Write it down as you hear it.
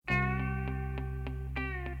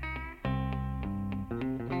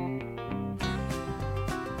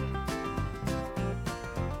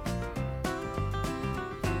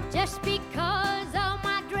Just because all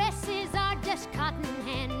my dresses are just cotton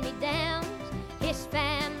hand-me-downs, his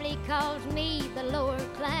family calls me the lower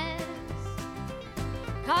class.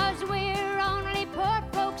 'Cause we're only poor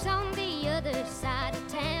folks on the other side of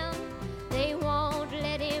town. They won't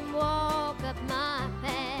let him walk up my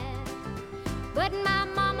path. But my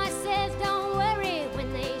mama says don't worry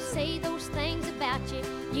when they say those things about you.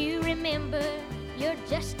 You remember you're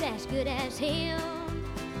just as good as him.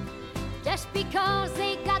 Just because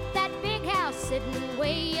they got that big house sitting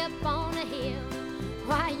way up on a hill,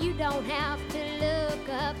 why you don't have to look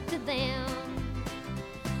up to them.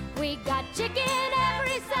 We got chicken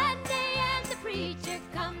every Sunday and the preacher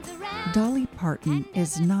comes around. Dolly Parton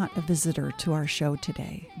is not a visitor to our show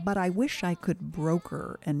today, but I wish I could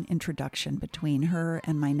broker an introduction between her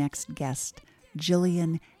and my next guest,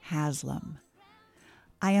 Jillian Haslam.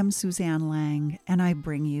 I am Suzanne Lang, and I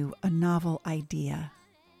bring you a novel idea.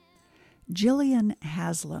 Jillian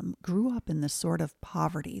Haslam grew up in the sort of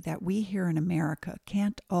poverty that we here in America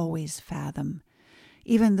can't always fathom.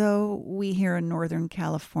 Even though we here in Northern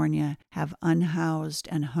California have unhoused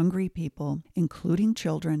and hungry people, including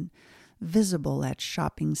children, visible at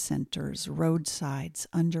shopping centers, roadsides,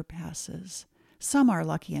 underpasses. Some are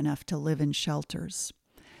lucky enough to live in shelters.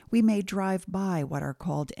 We may drive by what are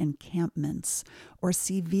called encampments or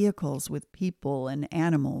see vehicles with people and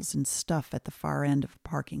animals and stuff at the far end of a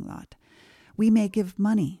parking lot. We may give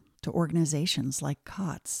money to organizations like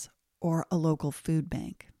COTS or a local food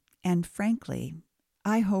bank. And frankly,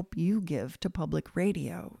 I hope you give to public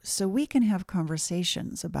radio so we can have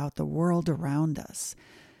conversations about the world around us.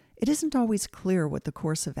 It isn't always clear what the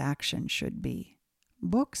course of action should be.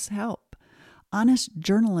 Books help. Honest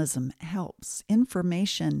journalism helps.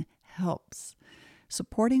 Information helps.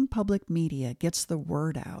 Supporting public media gets the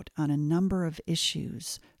word out on a number of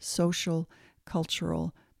issues, social,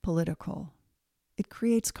 cultural, political. It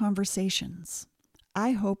creates conversations.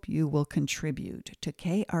 I hope you will contribute to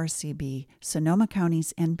KRCB, Sonoma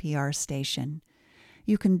County's NPR station.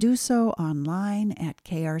 You can do so online at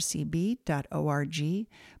krcb.org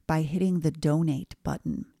by hitting the donate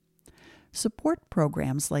button. Support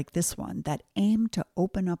programs like this one that aim to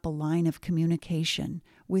open up a line of communication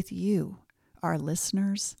with you, our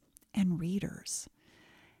listeners and readers.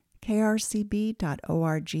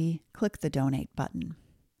 krcb.org, click the donate button.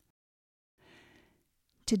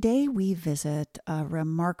 Today we visit a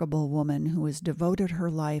remarkable woman who has devoted her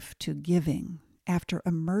life to giving after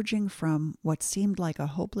emerging from what seemed like a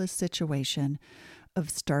hopeless situation of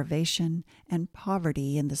starvation and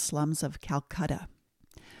poverty in the slums of Calcutta.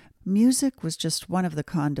 Music was just one of the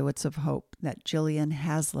conduits of hope that Jillian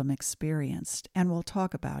Haslam experienced, and we'll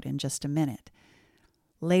talk about in just a minute.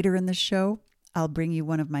 Later in the show, I'll bring you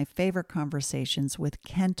one of my favorite conversations with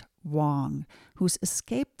Kent Wong, whose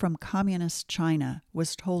escape from communist China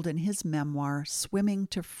was told in his memoir, Swimming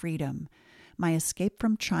to Freedom, My Escape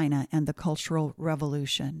from China and the Cultural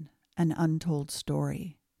Revolution, an Untold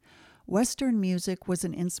Story. Western music was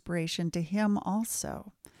an inspiration to him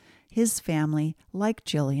also. His family, like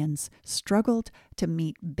Jillian's, struggled to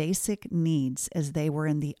meet basic needs as they were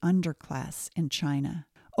in the underclass in China.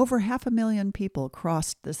 Over 500,000 people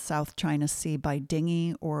crossed the South China Sea by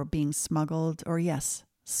dinghy or being smuggled, or yes,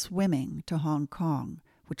 swimming to Hong Kong,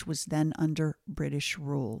 which was then under British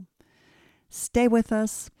rule. Stay with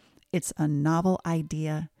us. It's a novel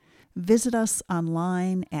idea. Visit us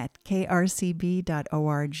online at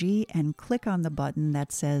krcb.org and click on the button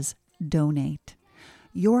that says Donate.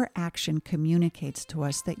 Your action communicates to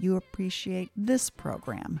us that you appreciate this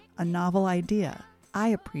program, a novel idea. I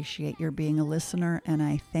appreciate your being a listener, and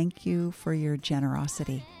I thank you for your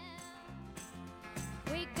generosity.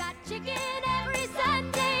 We got chicken every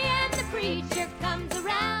Sunday and the preacher comes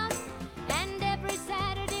around. And every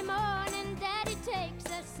Saturday morning Daddy takes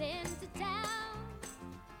us into town.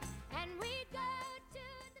 And we go to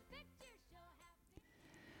the picture show.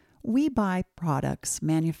 We buy products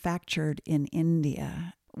manufactured in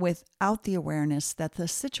India without the awareness that the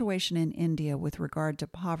situation in India with regard to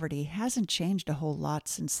poverty hasn't changed a whole lot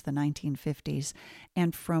since the 1950s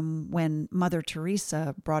and from when Mother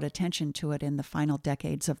Teresa brought attention to it in the final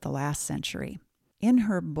decades of the last century. In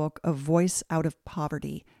her book, A Voice Out of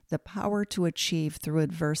Poverty, The Power to Achieve Through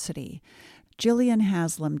Adversity, Jillian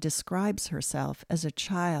Haslam describes herself as a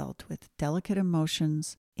child with delicate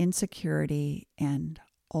emotions, insecurity, and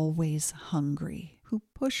always hungry, who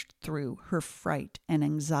pushed through her fright and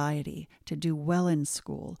anxiety to do well in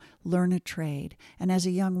school, learn a trade, and as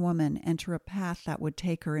a young woman enter a path that would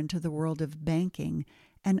take her into the world of banking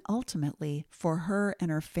and ultimately, for her and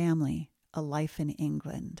her family, a life in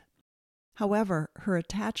England. However, her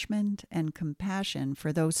attachment and compassion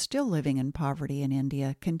for those still living in poverty in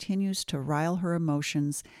India continues to rile her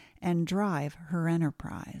emotions and drive her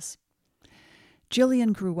enterprise.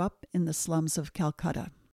 Jillian grew up in the slums of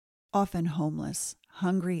Calcutta, often homeless,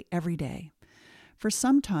 hungry every day. For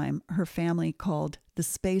some time, her family called the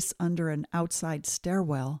space under an outside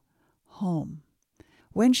stairwell home.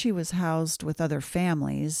 When she was housed with other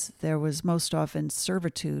families, there was most often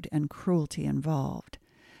servitude and cruelty involved.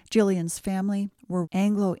 Jillian's family were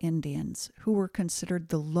Anglo-Indians who were considered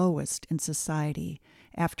the lowest in society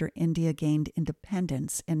after India gained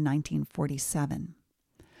independence in 1947.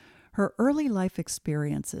 Her early life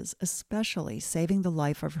experiences, especially saving the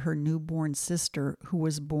life of her newborn sister who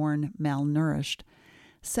was born malnourished,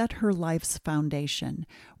 set her life's foundation,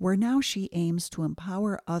 where now she aims to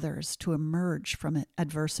empower others to emerge from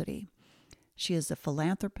adversity. She is a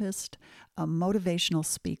philanthropist, a motivational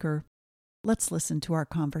speaker. Let's listen to our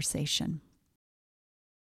conversation.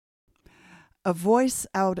 A voice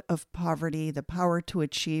out of poverty, the power to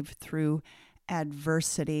achieve through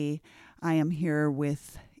adversity. I am here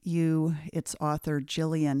with you, its author,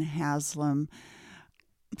 Jillian Haslam.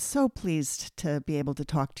 I'm so pleased to be able to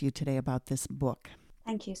talk to you today about this book.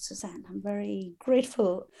 Thank you, Suzanne. I'm very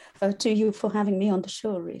grateful to you for having me on the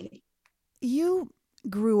show, really. You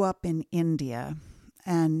grew up in India,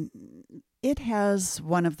 and it has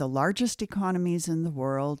one of the largest economies in the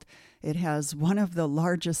world. It has one of the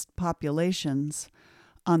largest populations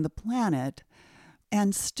on the planet,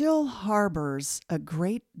 and still harbors a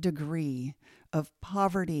great degree of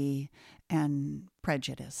poverty and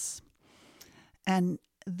prejudice. And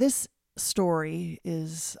this story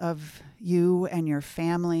is of you and your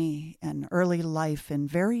family and early life in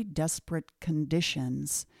very desperate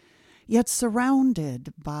conditions, yet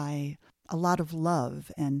surrounded by a lot of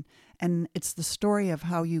love. And it's the story of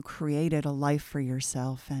how you created a life for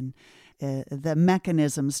yourself and the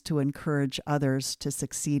mechanisms to encourage others to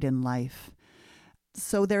succeed in life.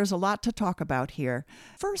 So there's a lot to talk about here.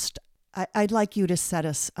 First, I'd like you to set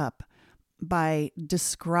us up by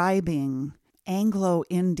describing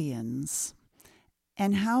Anglo-Indians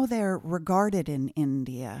and how they're regarded in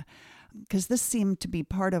India, because this seemed to be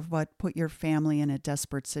part of what put your family in a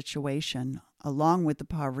desperate situation, along with the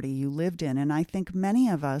poverty you lived in. And I think many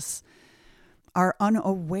of us are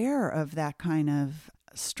unaware of that kind of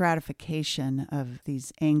stratification of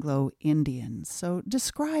these Anglo-Indians. So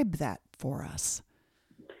describe that for us.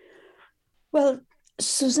 Well,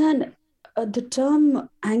 Suzanne, the term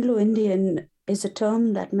Anglo-Indian is a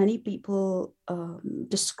term that many people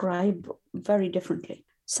describe very differently.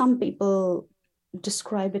 Some people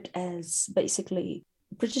describe it as basically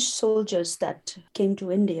British soldiers that came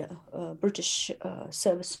to India, British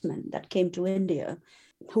servicemen that came to India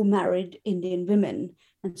who married Indian women.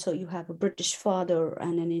 And so you have a British father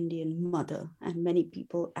and an Indian mother. And many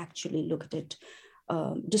people actually look at it,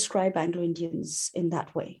 describe Anglo-Indians in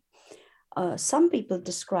that way. Some people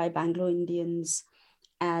describe Anglo-Indians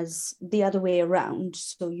as the other way around.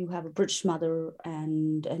 So you have a British mother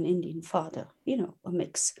and an Indian father, a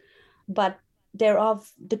mix. But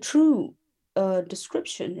the true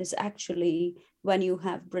description is actually when you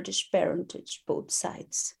have British parentage, both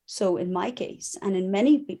sides. So in my case, and in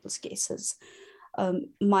many people's cases,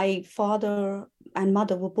 my father and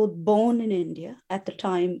mother were both born in India at the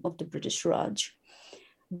time of the British Raj,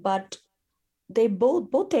 but they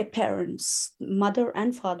both their parents, mother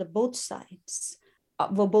and father, both sides,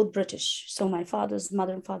 were both British. So my father's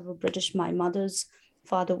mother and father were British. My mother's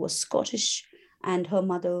father was Scottish and her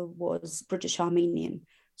mother was British Armenian.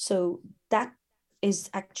 So that is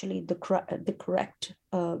actually the correct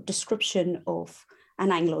description of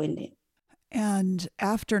an Anglo-Indian. And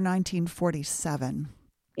after 1947,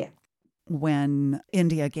 when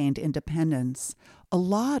India gained independence, a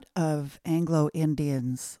lot of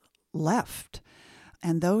Anglo-Indians left.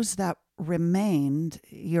 And those that remained,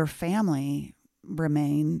 your family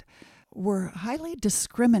remained, were highly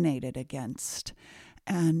discriminated against.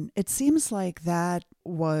 And it seems like that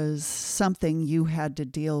was something you had to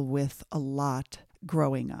deal with a lot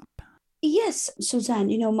growing up. Yes, Suzanne,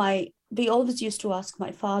 we always used to ask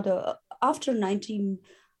my father, after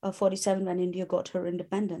 1947, when India got her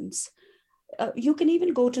independence, you can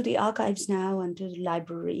even go to the archives now and to the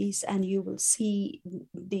libraries and you will see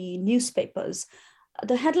the newspapers.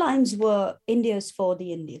 The headlines were India's for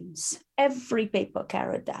the Indians. Every paper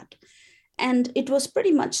carried that. And it was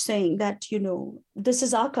pretty much saying that, this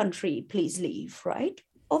is our country, please leave, right?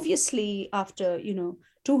 Obviously, after,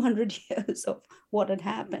 200 years of what had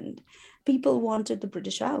happened, people wanted the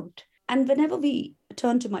British out. And whenever we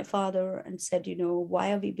turned to my father and said,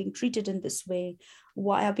 why are we being treated in this way?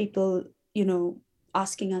 Why are people,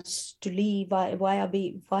 asking us to leave. Why are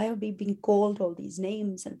we being called all these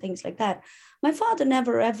names and things like that? My father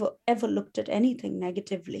never ever looked at anything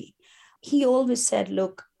negatively. He always said,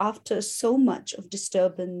 look, after so much of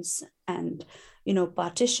disturbance and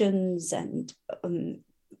partitions and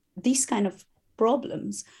these kind of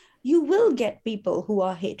problems, you will get people who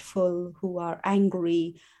are hateful, who are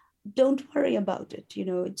angry. Don't worry about it.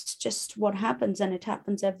 It's just what happens, and it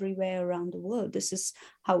happens everywhere around the world. This is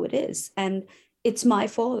how it is. And it's my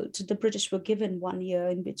fault. The British were given 1 year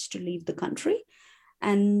in which to leave the country.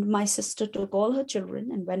 And my sister took all her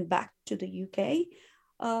children and went back to the UK.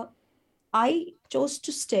 I chose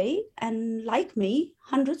to stay. And like me,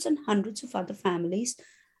 hundreds and hundreds of other families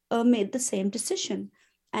made the same decision.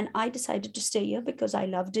 And I decided to stay here because I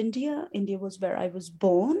loved India. India was where I was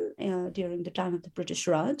born during the time of the British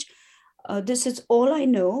Raj. This is all I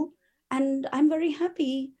know. And I'm very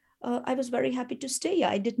happy. I was very happy to stay here.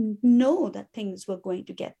 I didn't know that things were going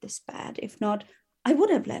to get this bad. If not, I would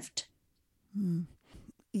have left.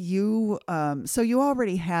 So you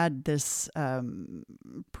already had this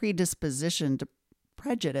predisposition to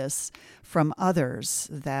prejudice from others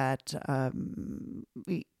that, a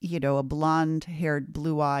blonde-haired,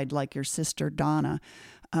 blue-eyed like your sister Donna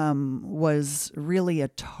was really a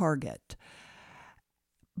target.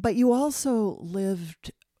 But you also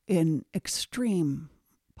lived in extreme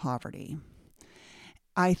poverty.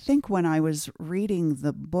 I think when I was reading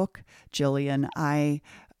the book, Jillian, I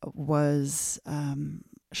was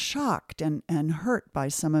shocked and hurt by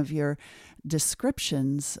some of your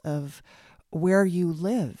descriptions of where you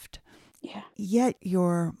lived. Yeah. Yet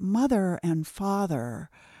your mother and father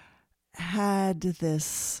had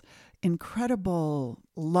this incredible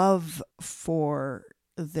love for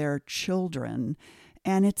their children,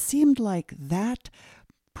 and it seemed like that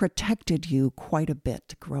protected you quite a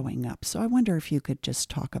bit growing up. So I wonder if you could just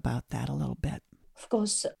talk about that a little bit. Of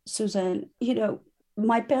course, Suzanne,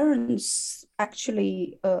 my parents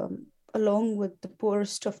actually, along with the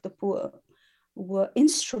poorest of the poor, were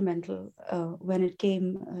instrumental when it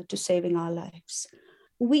came to saving our lives.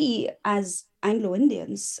 We, as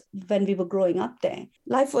Anglo-Indians, when we were growing up there,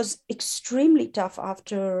 life was extremely tough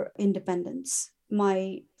after independence.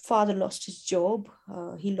 My father lost his job.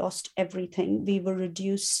 He lost everything. We were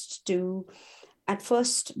reduced to, at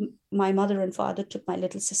first, my mother and father took my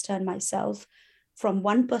little sister and myself from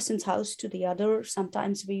one person's house to the other.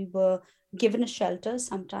 Sometimes we were given a shelter.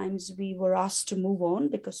 Sometimes we were asked to move on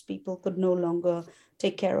because people could no longer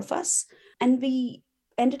take care of us. And we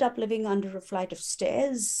ended up living under a flight of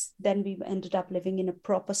stairs. Then we ended up living in a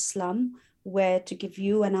proper slum where, to give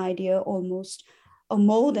you an idea, almost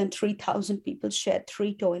more than 3,000 people shared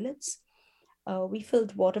 3 toilets. We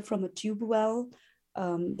filled water from a tube well.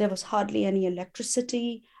 There was hardly any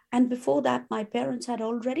electricity. And before that, my parents had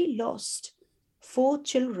already lost 4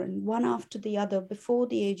 children, one after the other, before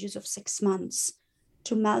the ages of 6 months,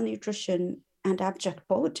 to malnutrition and abject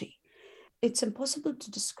poverty. It's impossible to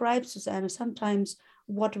describe, Susanna, sometimes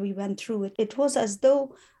what we went through. It was as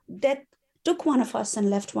though death took one of us and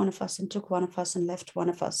left one of us and took one of us and left one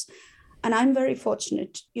of us. And I'm very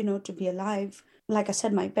fortunate, to be alive. Like I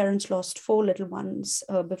said, my parents lost 4 little ones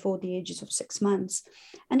before the ages of 6 months.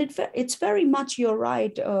 And it's very much, you're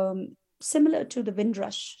right, similar to the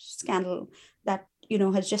Windrush scandal that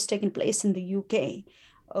has just taken place in the UK,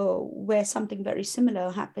 where something very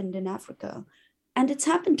similar happened in Africa. And it's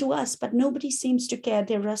happened to us, but nobody seems to care.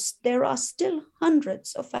 There are still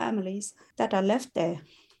hundreds of families that are left there,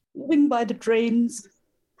 living by the drains,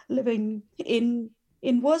 living in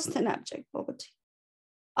worse than abject poverty.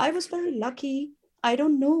 I was very lucky. I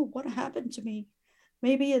don't know what happened to me.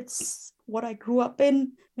 Maybe it's what I grew up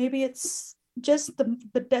in. Maybe it's just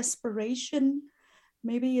the desperation.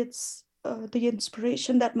 Maybe it's the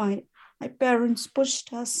inspiration that my parents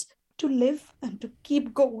pushed us to live and to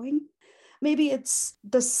keep going. Maybe it's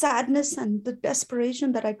the sadness and the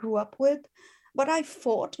desperation that I grew up with. But I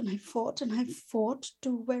fought and I fought and I fought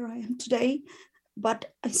to where I am today.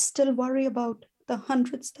 But I still worry about the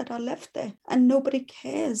hundreds that are left there, and nobody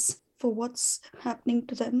cares for what's happening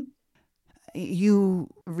to them. You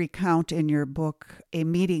recount in your book a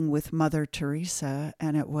meeting with Mother Teresa,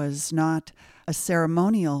 and it was not a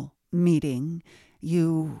ceremonial meeting.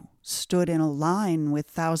 You stood in a line with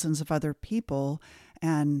thousands of other people,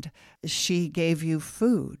 and she gave you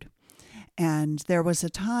food. And there was a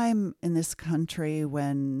time in this country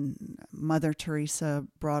when Mother Teresa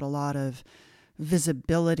brought a lot of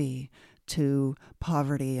visibility to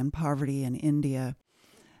poverty in India.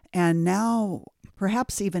 And now,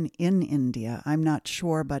 perhaps even in India, I'm not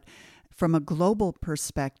sure, but from a global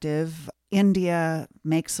perspective, India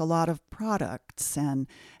makes a lot of products, and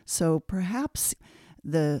so perhaps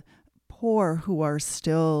the poor who are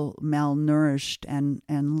still malnourished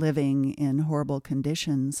and living in horrible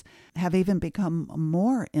conditions have even become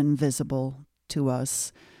more invisible to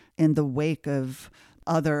us in the wake of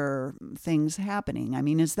other things happening. I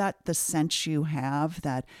mean, is that the sense you have,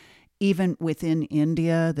 that even within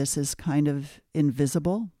India, this is kind of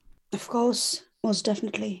invisible? Of course, most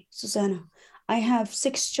definitely, Susanna. I have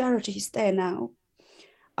 6 charities there now.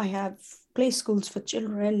 I have play schools for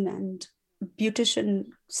children and beautician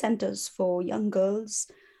centers for young girls,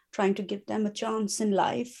 trying to give them a chance in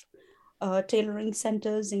life, tailoring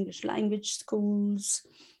centers, English language schools.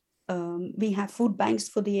 We have food banks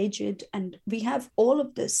for the aged, and we have all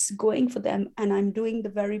of this going for them. And I'm doing the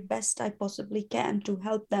very best I possibly can to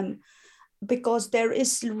help them, because there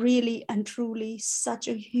is really and truly such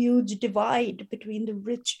a huge divide between the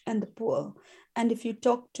rich and the poor. And if you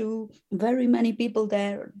talk to very many people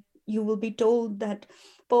there, you will be told that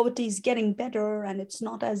poverty is getting better and it's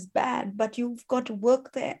not as bad, but you've got to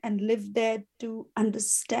work there and live there to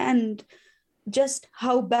understand just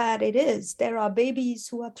how bad it is. There are babies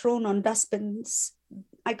who are thrown on dustbins.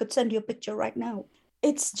 I could send you a picture right now.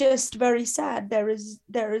 It's just very sad. There is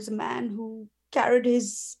a man who carried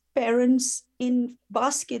his parents in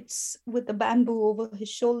baskets with the bamboo over his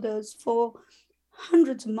shoulders for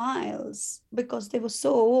hundreds of miles because they were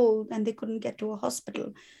so old and they couldn't get to a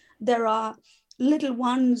hospital. There are little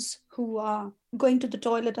ones who are going to the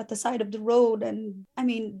toilet at the side of the road. And I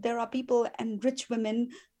mean, there are people and rich women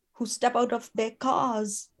who step out of their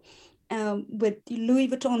cars with Louis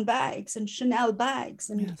Vuitton bags and Chanel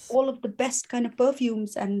bags and Yes. all of the best kind of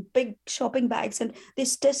perfumes and big shopping bags. And they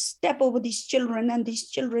step over these children, and these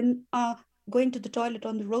children are going to the toilet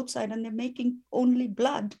on the roadside and they're making only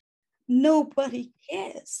blood. Nobody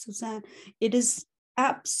cares, Suzanne. It is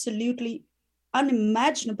absolutely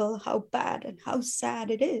unimaginable how bad and how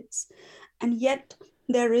sad it is. And yet,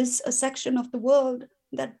 there is a section of the world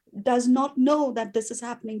that does not know that this is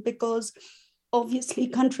happening, because obviously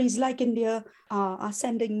countries like India are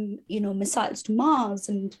sending, missiles to Mars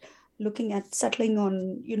and looking at settling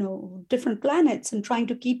on, different planets and trying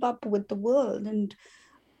to keep up with the world and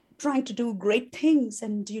trying to do great things.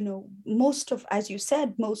 And, most of, as you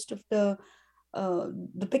said, most of the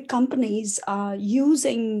big companies are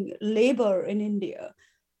using labor in India,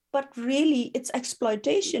 but really it's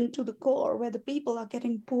exploitation to the core, where the people are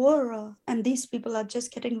getting poorer and these people are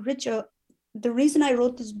just getting richer. The reason I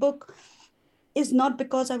wrote this book is not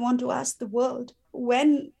because I want to ask the world,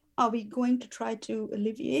 when are we going to try to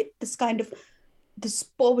alleviate this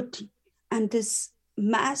poverty and this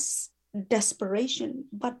mass desperation,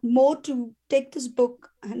 but more to take this book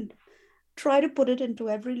and try to put it into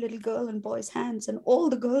every little girl and boy's hands. And all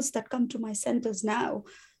the girls that come to my centers now,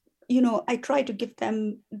 I try to give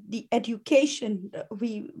them the education.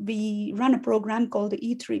 We run a program called the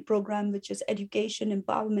E3 program, which is education,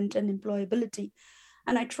 empowerment, and employability.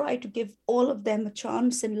 And I try to give all of them a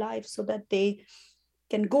chance in life so that they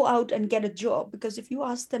can go out and get a job. Because if you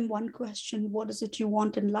ask them one question, what is it you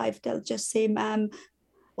want in life? They'll just say, ma'am,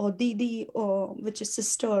 or Didi, or which is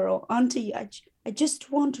sister, or auntie. I just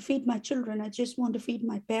want to feed my children. I just want to feed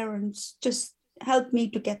my parents. Just help me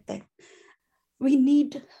to get there. We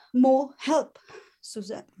need more help,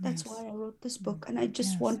 Suzanne. That's Yes. why I wrote this book. And I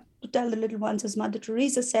just Yes. want to tell the little ones, as Mother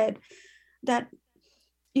Teresa said, that,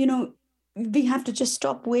 we have to just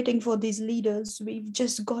stop waiting for these leaders. We've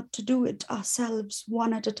just got to do it ourselves,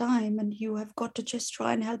 one at a time. And you have got to just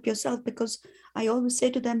try and help yourself, because I always say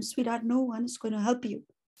to them, sweetheart, no one is going to help you.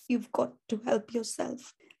 You've got to help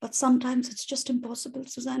yourself. But sometimes it's just impossible,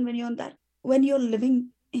 Suzanne, when you're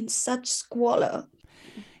living in such squalor.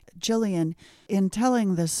 Jillian, in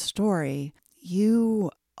telling this story,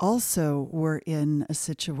 you also were in a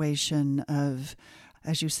situation of,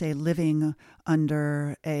 as you say, living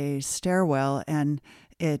under a stairwell, and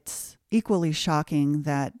it's equally shocking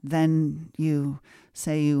that then you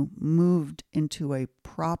say you moved into a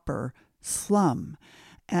proper slum,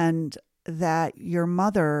 and that your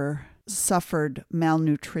mother suffered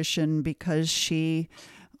malnutrition because she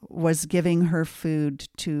was giving her food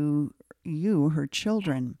to you, her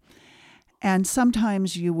children. And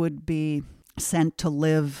sometimes you would be sent to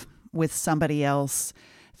live with somebody else,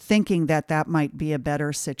 thinking that that might be a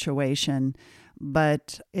better situation,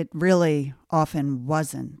 but it really often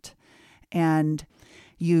wasn't. And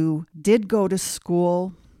you did go to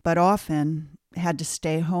school, but often had to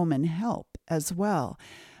stay home and help as well.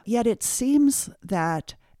 Yet it seems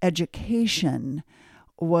that education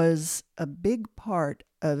was a big part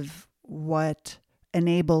of what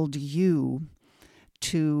enabled you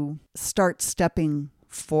to start stepping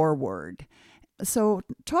forward. So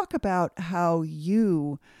talk about how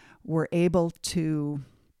you were able to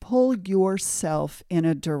pull yourself in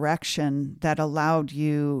a direction that allowed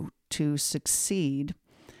you to succeed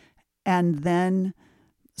and then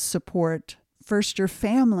support first your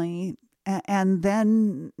family and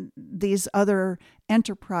then these other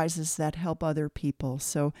enterprises that help other people.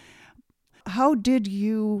 So how did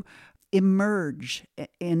you emerge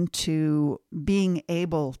into being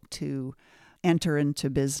able to enter into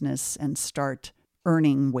business and start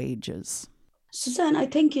earning wages? Suzanne, I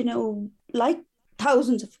think, like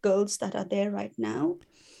thousands of girls that are there right now,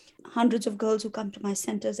 hundreds of girls who come to my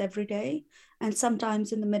centers every day, and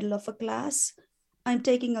sometimes in the middle of a class, I'm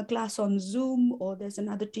taking a class on Zoom, or there's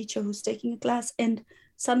another teacher who's taking a class, and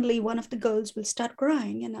suddenly one of the girls will start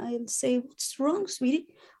crying, and I'll say, "What's wrong,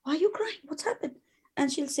 sweetie? Why are you crying? What's happened?"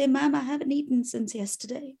 And she'll say, "Ma'am, I haven't eaten since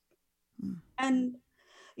yesterday." And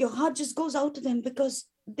your heart just goes out to them because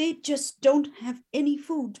they just don't have any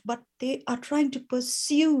food, but they are trying to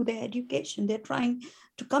pursue their education. They're trying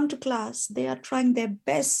to come to class. They are trying their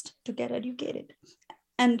best to get educated.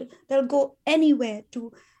 And they'll go anywhere,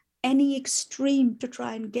 to any extreme, to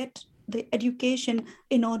try and get the education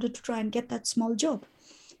in order to try and get that small job.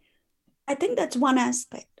 I think that's one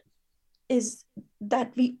aspect, is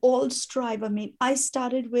that we all strive. I mean, I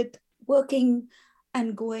started with working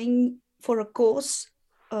and going for a course,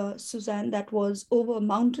 Suzanne, that was over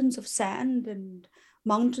mountains of sand and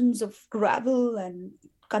mountains of gravel and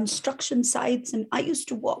construction sites. And I used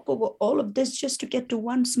to walk over all of this just to get to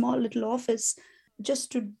one small little office,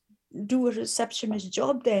 just to do a receptionist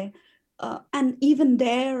job there. And even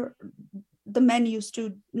there, the men used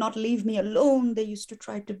to not leave me alone. They used to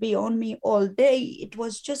try to be on me all day. It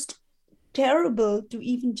was just terrible to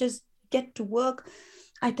even just get to work.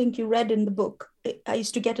 I think you read in the book, I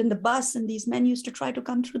used to get in the bus and these men used to try to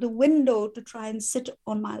come through the window to try and sit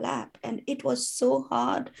on my lap. And it was so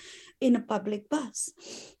hard in a public bus.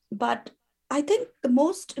 But I think the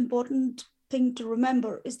most important thing to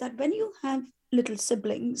remember is that when you have little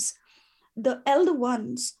siblings, the elder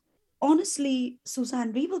ones, honestly,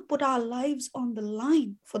 Suzanne, we will put our lives on the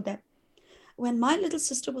line for them. When my little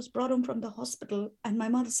sister was brought home from the hospital and my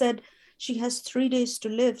mother said she has 3 days to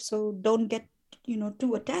live, so don't get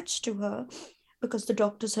too attached to her because the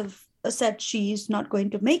doctors have said she's not going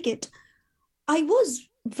to make it. I was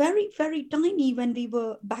very, very tiny when we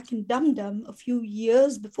were back in Dum Dum a few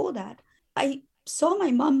years before that. I saw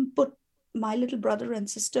my mom put my little brother and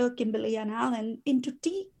sister, Kimberly and Alan, into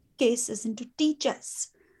tea cases, into tea chests,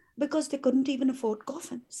 because they couldn't even afford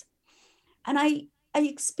coffins. And I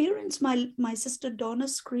experienced my sister Donna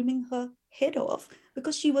screaming her head off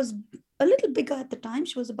because she was a little bigger at the time.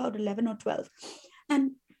 She was about 11 or 12.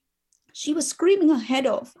 And she was screaming her head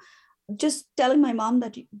off, just telling my mom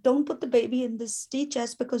that don't put the baby in this tea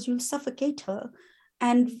chest because you'll suffocate her.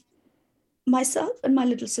 And myself and my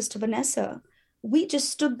little sister Vanessa, we just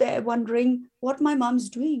stood there wondering what my mom's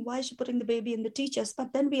doing. Why is she putting the baby in the tea chest?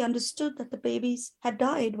 But then we understood that the babies had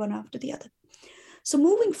died one after the other. So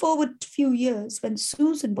moving forward a few years, when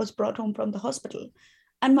Susan was brought home from the hospital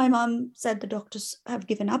and my mom said the doctors have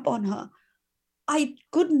given up on her, I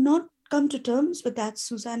could not come to terms with that,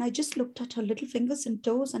 Suzanne. I just looked at her little fingers and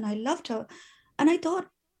toes and I loved her. And I thought,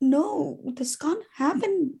 no, this can't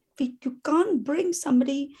happen. You can't bring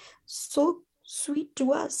somebody so sweet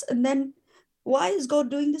to us. And then why is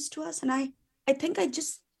God doing this to us? And I think I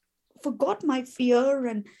just forgot my fear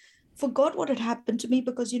and forgot what had happened to me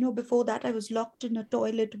because, before that I was locked in a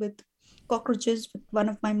toilet with cockroaches with one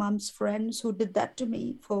of my mom's friends who did that to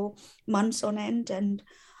me for months on end. And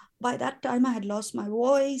by that time I had lost my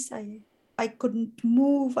voice. I couldn't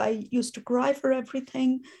move. I used to cry for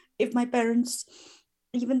everything. If my parents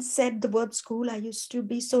even said the word school, I used to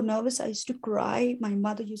be so nervous. I used to cry. My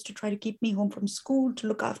mother used to try to keep me home from school to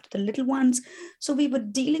look after the little ones. So we were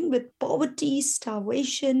dealing with poverty,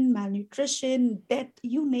 starvation, malnutrition, debt,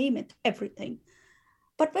 you name it, everything.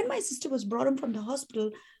 But when my sister was brought home from the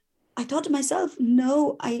hospital, I thought to myself,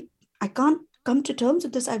 no, I can't come to terms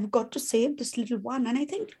with this. I've got to save this little one. And I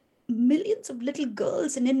think millions of little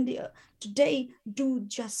girls in India today do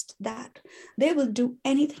just that. They will do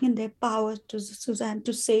anything in their power, to Suzanne,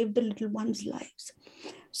 to save the little ones' lives.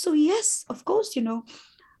 So yes, of course,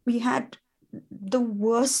 we had the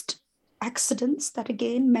worst accidents that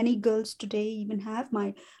again many girls today even have.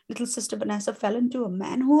 My little sister Vanessa fell into a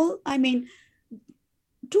manhole. I mean,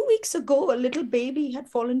 2 weeks ago, a little boy had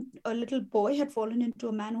fallen into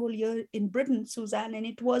a manhole here in Britain, Suzanne, and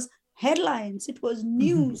it was headlines, it was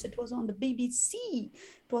news, it was on the BBC,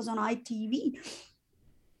 it was on ITV.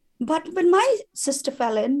 But when my sister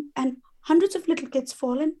fell in and hundreds of little kids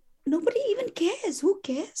fall in, nobody even cares. Who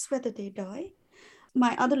cares whether they die?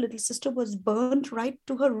 My other little sister was burnt right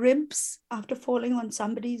to her ribs after falling on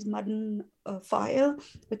somebody's mudden fire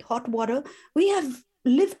with hot water. We have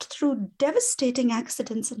lived through devastating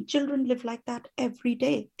accidents, and children live like that every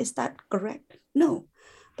day. Is that correct? No.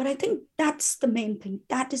 But I think that's the main thing.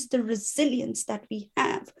 That is the resilience that we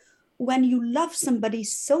have. When you love somebody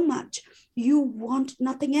so much, you want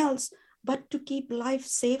nothing else but to keep life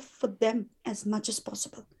safe for them as much as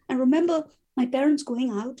possible. And remember, my parents going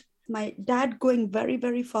out, my dad going very,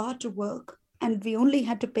 very far to work, and we only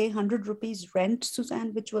had to pay 100 rupees rent,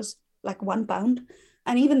 Suzanne, which was like £1.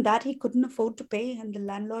 And even that he couldn't afford to pay, and the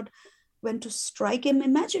landlord went to strike him.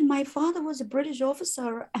 Imagine, my father was a British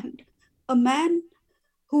officer and a man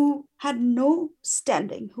who had no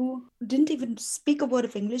standing, who didn't even speak a word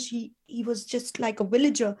of English. He was just like a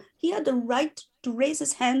villager. He had the right to raise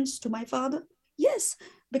his hands to my father. Yes,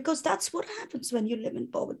 because that's what happens when you live in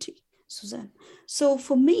poverty, Suzanne. So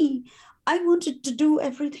for me, I wanted to do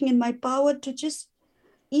everything in my power to just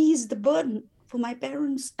ease the burden for my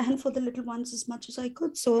parents and for the little ones as much as I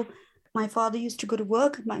could. So my father used to go to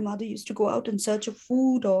work, and my mother used to go out in search of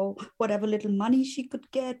food or whatever little money she could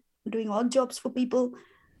get, doing odd jobs for people.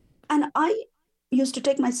 And I used to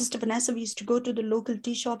take my sister Vanessa. We used to go to the local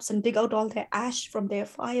tea shops and dig out all their ash from their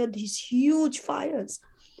fire, these huge fires,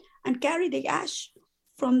 and carry the ash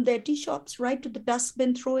from their tea shops right to the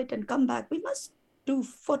dustbin, throw it, and come back. We must do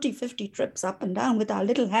 40, 50 trips up and down with our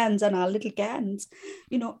little hands and our little cans,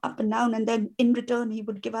 up and down. And then in return, he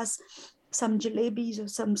would give us some jalebis or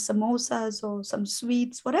some samosas or some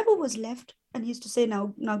sweets, whatever was left. And he used to say,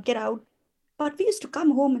 now get out. But we used to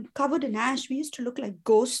come home and covered in ash. We used to look like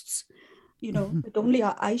ghosts, with only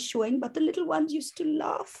our eyes showing. But the little ones used to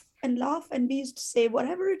laugh and laugh. And we used to say,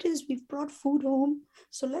 whatever it is, we've brought food home.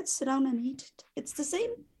 So let's sit down and eat it. It's the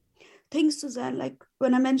same thing, Suzanne. Like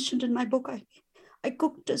when I mentioned in my book, I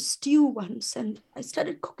cooked a stew once, and I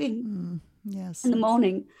started cooking Yes. in the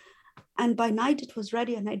morning. And by night it was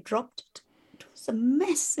ready, and I dropped it. It was a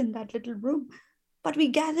mess in that little room. But we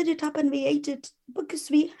gathered it up and we ate it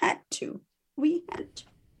because we had to. We had to.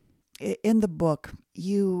 In the book,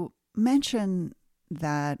 you mention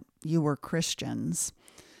that you were Christians.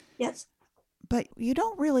 Yes. But you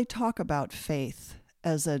don't really talk about faith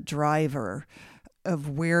as a driver of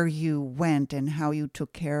where you went and how you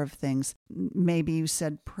took care of things. Maybe you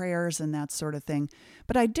said prayers and that sort of thing.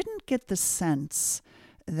 But I didn't get the sense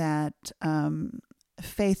that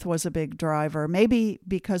faith was a big driver, maybe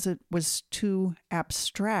because it was too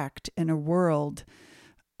abstract in a world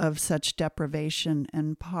of such deprivation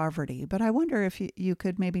and poverty. But I wonder if you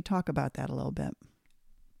could maybe talk about that a little bit.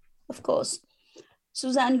 Of course.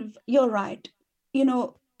 Suzanne, you're right. In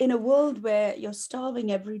a world where you're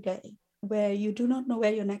starving every day, where you do not know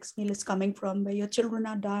where your next meal is coming from, where your children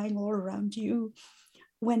are dying all around you,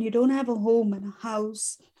 when you don't have a home and a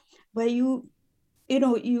house, where you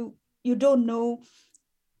don't know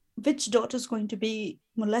which daughter's going to be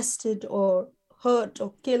molested or hurt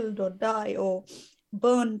or killed or die or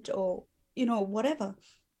burnt or, whatever.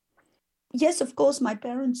 Yes, of course, my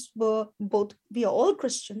parents were both, we are all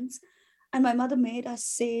Christians. And my mother made us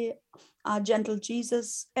say our gentle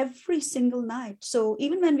Jesus every single night. So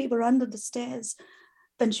even when we were under the stairs,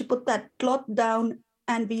 when she put that cloth down,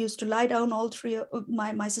 and we used to lie down, all three,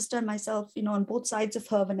 my sister and myself, on both sides of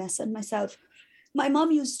her, Vanessa and myself, my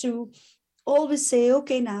mom used to always say,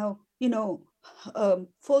 okay, now,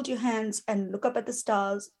 fold your hands and look up at the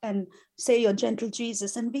stars and say your gentle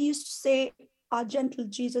Jesus. And we used to say our gentle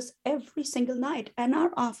Jesus every single night, and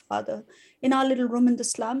our Father. In our little room in the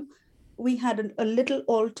slum, we had a little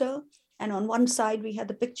altar, and on one side we had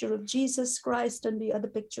the picture of Jesus Christ, and the other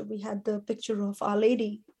picture we had the picture of Our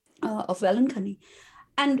Lady of Wellankunny.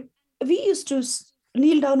 And we used to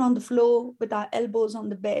kneel down on the floor with our elbows on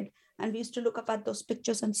the bed, and we used to look up at those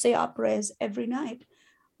pictures and say our prayers every night.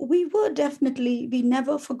 We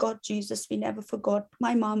never forgot Jesus. We never forgot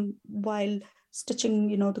my mom, while stitching,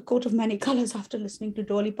 the coat of many colors after listening to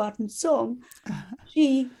Dolly Parton's song.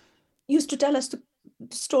 She used to tell us the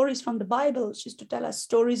stories from the Bible. She used to tell us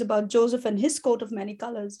stories about Joseph and his coat of many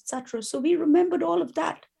colors, etc. So we remembered all of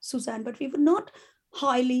that, Suzanne, but we were not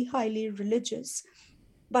highly, highly religious.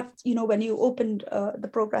 But, when you opened the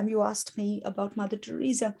program, you asked me about Mother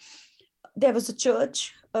Teresa. There was a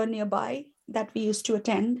church nearby that we used to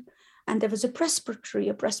attend, and there was a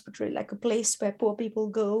presbytery, like a place where poor people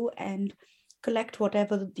go and collect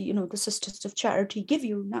whatever the Sisters of Charity give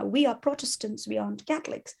you. Now, we are Protestants, we aren't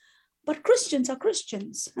Catholics, but Christians are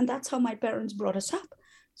Christians, and that's how my parents brought us up.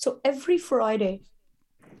 So every Friday,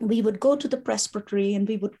 we would go to the presbytery and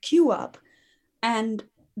we would queue up, and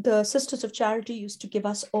the Sisters of Charity used to give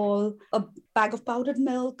us all a bag of powdered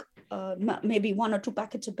milk, maybe 1 or 2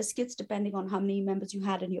 packets of biscuits, depending on how many members you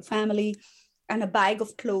had in your family, and a bag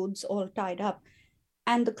of clothes all tied up.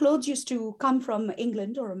 And the clothes used to come from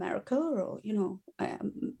England or America or,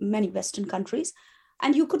 many Western countries.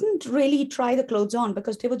 And you couldn't really try the clothes on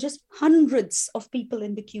because there were just hundreds of people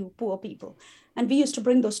in the queue, poor people. And we used to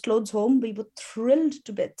bring those clothes home. We were thrilled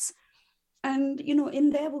to bits. And, in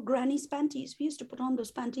there were granny's panties. We used to put on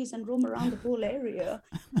those panties and roam around the whole area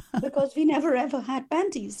because we never ever had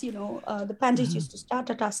panties. The panties used to start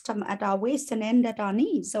at our waist and end at our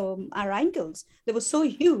knees or our ankles. They were so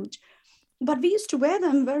huge. But we used to wear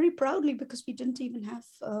them very proudly because we didn't even have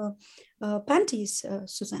panties,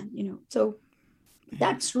 Suzanne, So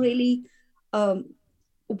that's really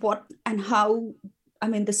what and how,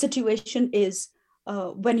 the situation is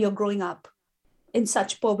when you're growing up in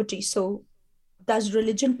such poverty. So does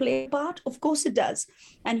religion play a part? Of course it does.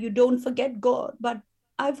 And you don't forget God. But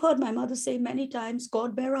I've heard my mother say many times,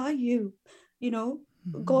 God, where are you?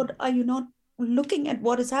 God, are you not looking at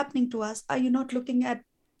what is happening to us? Are you not looking at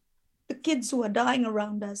the kids who are dying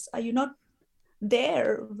around us? Are you not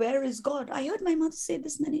there? Where is God? I heard my mother say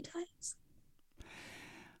this many times.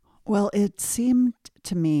 Well, it seemed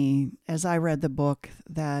to me, as I read the book,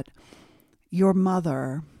 that your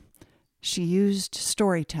mother, she used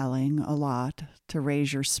storytelling a lot to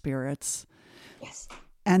raise your spirits. Yes.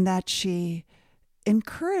 And that she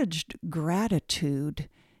encouraged gratitude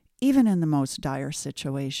even in the most dire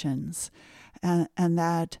situations. And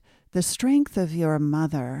that the strength of your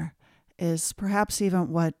mother is perhaps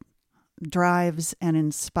even what drives and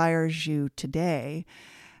inspires you today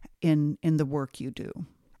in the work you do.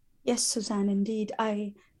 Yes, Suzanne, indeed.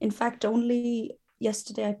 In fact, only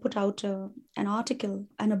yesterday I put out an article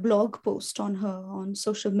and a blog post on her on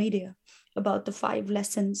social media about the 5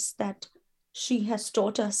 lessons that she has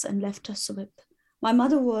taught us and left us with. My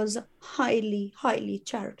mother was a highly, highly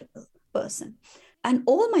charitable person. And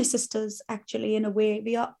all my sisters, actually, in a way,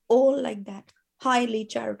 we are all like that, highly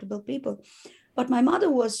charitable people. But my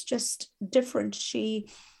mother was just different. She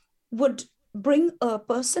would bring a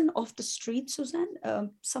person off the street,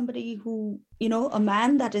 Suzanne, somebody who, a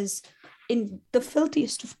man that is in the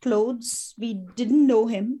filthiest of clothes. We didn't know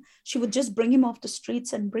him. She would just bring him off the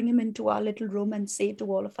streets and bring him into our little room and say to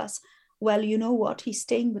all of us, well, you know what? He's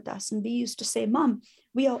staying with us. And we used to say, Mom,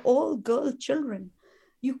 we are all girl children.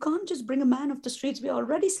 You can't just bring a man off the streets. We're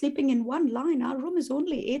already sleeping in one line. Our room is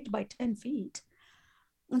only 8 by 10 feet.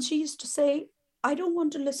 And she used to say, I don't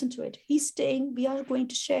want to listen to it. He's staying. We are going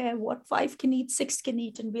to share what 5 can eat, 6 can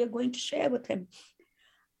eat, and we are going to share with him.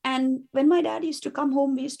 And when my dad used to come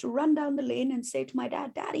home, we used to run down the lane and say to my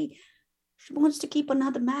dad, Daddy, she wants to keep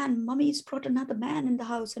another man. Mummy's brought another man in the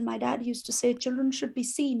house. And my dad used to say, children should be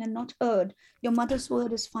seen and not heard. Your mother's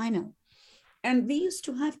word is final. And we used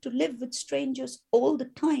to have to live with strangers all the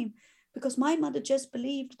time because my mother just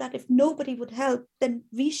believed that if nobody would help, then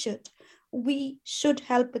we should. We should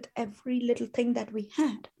help with every little thing that we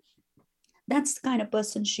had. That's the kind of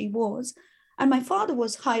person she was. And my father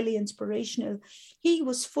was highly inspirational. He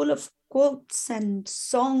was full of quotes and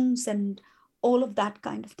songs and all of that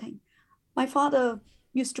kind of thing. My father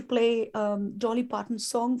used to play Dolly Parton's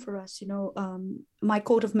song for us, My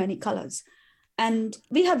Coat of Many Colors. And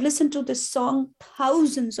we have listened to this song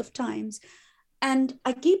thousands of times. And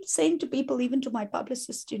I keep saying to people, even to my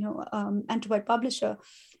publicist, and to my publisher,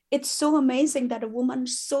 it's so amazing that a woman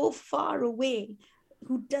so far away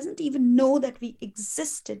who doesn't even know that we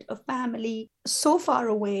existed, a family so far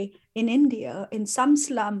away in India, in some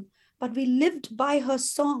slum, but we lived by her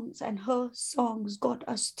songs and her songs got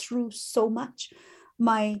us through so much.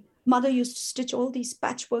 My mother used to stitch all these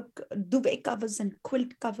patchwork duvet covers and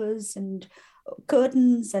quilt covers and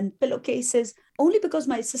curtains and pillowcases, only because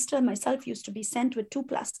my sister and myself used to be sent with 2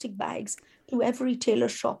 plastic bags to every tailor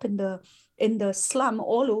shop in the slum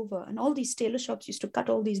all over. And all these tailor shops used to cut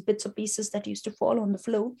all these bits or pieces that used to fall on the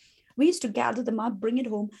floor. We used to gather them up, bring it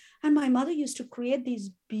home. And my mother used to create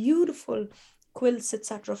these beautiful quilts,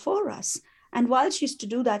 etc. for us. And while she used to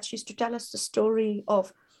do that, she used to tell us the story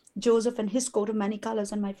of Joseph and his coat of many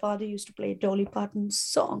colors. And my father used to play Dolly Parton's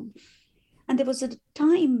song. And there was a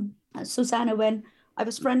time, Susanna, when I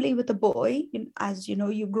was friendly with a boy. As you know,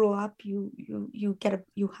 you grow up, you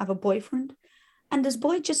have a boyfriend. And this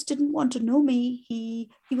boy just didn't want to know me. He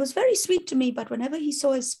was very sweet to me, but whenever he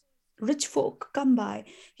saw his rich folk come by,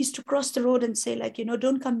 he used to cross the road and say,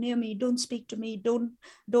 don't come near me, don't speak to me,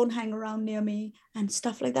 don't hang around near me, and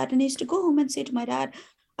stuff like that. And he used to go home and say to my dad,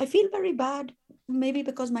 I feel very bad, maybe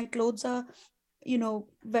because my clothes are,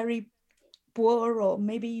 very poor, or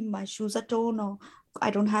maybe my shoes are torn, or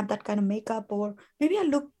I don't have that kind of makeup, or maybe I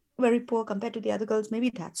look very poor compared to the other girls.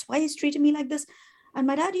 Maybe that's why he's treating me like this. And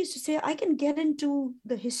my dad used to say, I can get into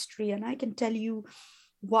the history and I can tell you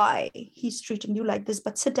why he's treating you like this,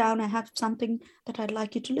 but sit down. I have something that I'd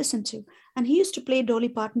like you to listen to. And he used to play Dolly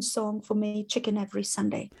Parton's song for me, Chicken, every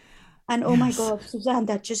Sunday. And oh my Yes. God, Suzanne,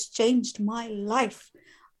 that just changed my life.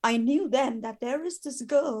 I knew then that there is this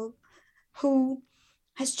girl who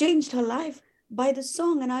has changed her life by the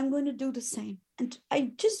song, and I'm going to do the same. And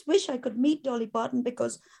I just wish I could meet Dolly Parton,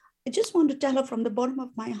 because I just want to tell her from the bottom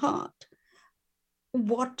of my heart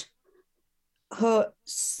what her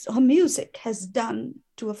music has done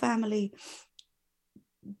to a family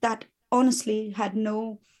that honestly had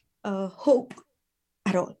no hope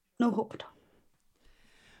at all. No hope at all.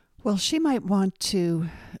 Well, she might want to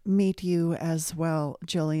meet you as well,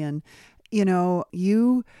 Jillian. You know,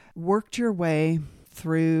 you worked your way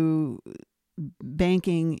through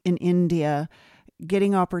banking in India,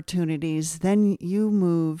 getting opportunities. Then you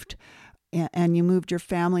moved, and you moved your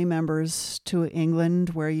family members to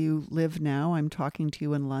England, where you live now. I'm talking to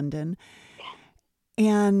you in London.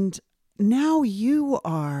 And now you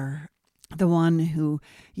are the one who,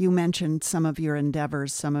 you mentioned some of your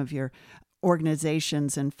endeavors, some of your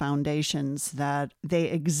organizations and foundations, that they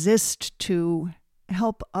exist to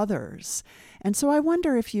help others. And so I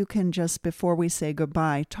wonder if you can just, before we say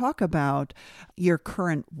goodbye, talk about your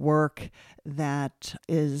current work that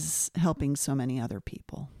is helping so many other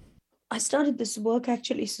people. I started this work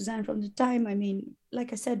actually, Suzanne, from the time,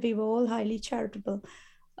 like I said, we were all highly charitable.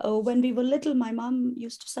 When we were little, my mom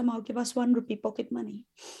used to somehow give us 1 rupee pocket money.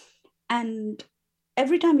 And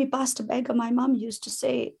every time we passed a beggar, my mom used to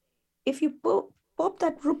say, if you pop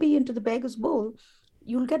that rupee into the beggar's bowl,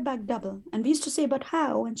 you'll get back double. And we used to say, but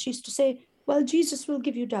how? And she used to say, well, Jesus will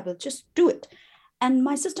give you double. Just do it. And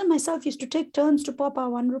my sister and myself used to take turns to pop our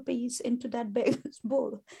 1 rupees into that beggar's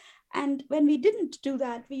bowl. And when we didn't do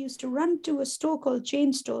that, we used to run to a store called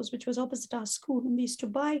Chain Stores, which was opposite our school. And we used to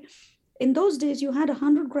buy, in those days, you had a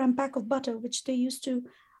 100-gram pack of butter, which they used to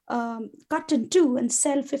cut in two and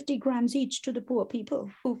sell 50 grams each to the poor people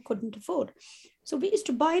who couldn't afford. So we used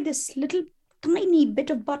to buy this little tiny bit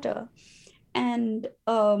of butter and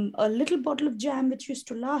a little bottle of jam, which used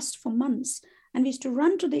to last for months. And we used to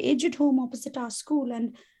run to the aged home opposite our school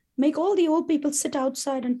and make all the old people sit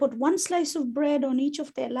outside and put 1 slice of bread on each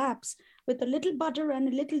of their laps with a little butter and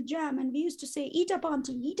a little jam. And we used to say, eat up,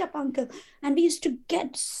 auntie, eat up, uncle. And we used to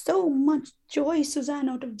get so much joy, Suzanne,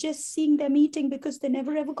 out of just seeing them eating, because they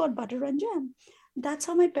never ever got butter and jam. That's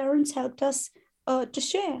how my parents helped us to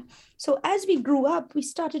share. So as we grew up, we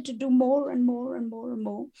started to do more and more and more and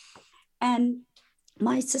more. And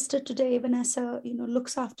my sister today, Vanessa,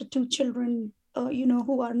 looks after 2 children,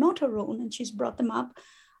 who are not her own, and she's brought them up.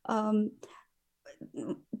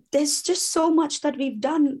 There's just so much that we've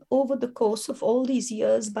done over the course of all these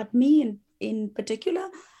years, but me in particular,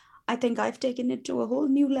 I think I've taken it to a whole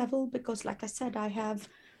new level, because like I said, I have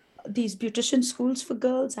these beautician schools for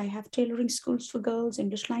girls, I have tailoring schools for girls,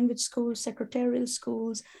 English language schools, secretarial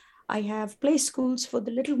schools, I have play schools for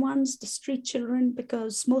the little ones, the street children,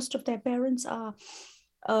 because most of their parents are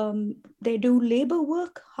they do labor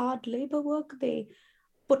work, hard labor work. They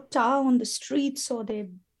put tar on the streets, or they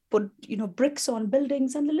put bricks on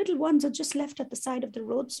buildings, and the little ones are just left at the side of the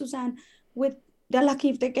road, Suzanne, they're lucky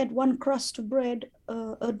if they get 1 crust of bread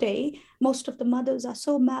a day. Most of the mothers are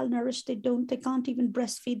so malnourished, they can't even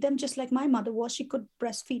breastfeed them, just like my mother was. She could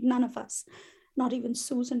breastfeed none of us, not even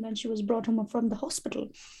Susan when she was brought home from the hospital.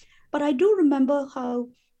 But I do remember how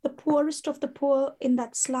the poorest of the poor in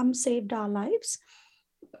that slum saved our lives.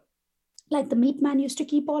 Like the meat man used to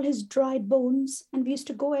keep all his dried bones, and we used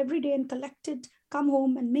to go every day and collect it, come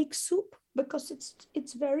home and make soup, because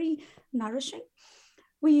it's very nourishing.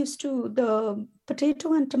 We used to, the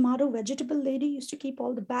potato and tomato vegetable lady used to keep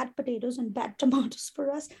all the bad potatoes and bad tomatoes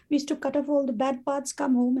for us. We used to cut off all the bad parts,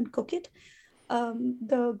 come home and cook it.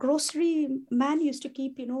 The grocery man used to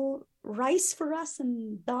keep, rice for us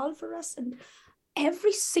and dal for us. And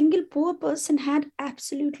every single poor person had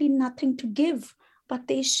absolutely nothing to give, but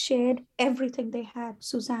they shared everything they had,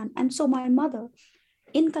 Suzanne. And so my mother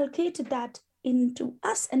inculcated that into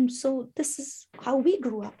us. And so this is how we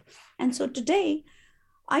grew up. And so today,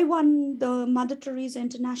 I won the Mother Teresa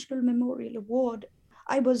International Memorial Award.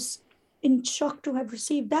 I was in shock to have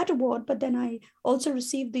received that award, but then I also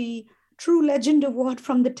received the True Legend Award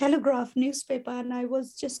from the Telegraph newspaper, and I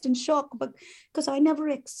was just in shock, because I never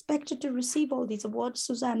expected to receive all these awards,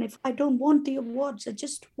 Suzanne. If I don't want the awards, I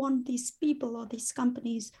just want these people or these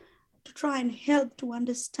companies to try and help to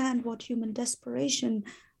understand what human desperation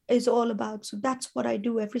is all about. So that's what I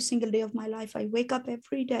do every single day of my life. I wake up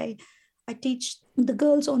every day, I teach the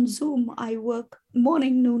girls on Zoom. I work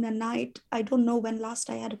morning, noon, and night. I don't know when last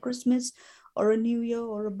I had a Christmas or a New Year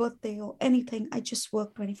or a birthday or anything. I just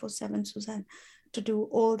work 24/7, Suzanne, to do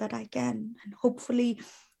all that I can. And hopefully,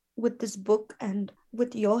 with this book and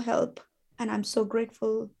with your help, and I'm so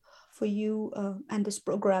grateful for you and this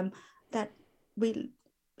program, that we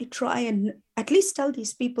try and at least tell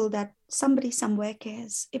these people that somebody somewhere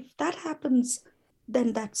cares. If that happens,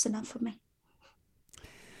 then that's enough for me.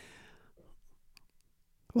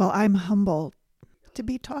 Well, I'm humbled to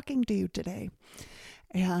be talking to you today,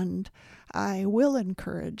 and I will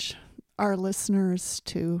encourage our listeners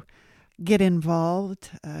to get involved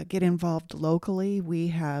locally. We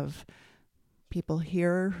have people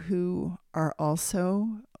here who are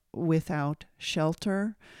also without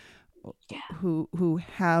shelter, who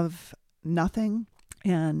have nothing,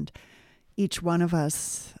 and each one of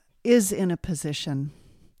us is in a position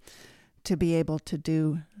to be able to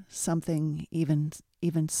do something even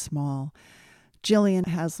small. Jillian,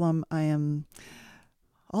 Haslam, I am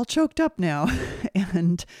all choked up now,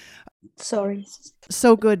 and sorry.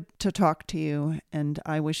 So good to talk to you, and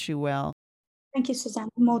I wish you well. Thank you, Suzanne.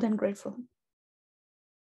 More than grateful.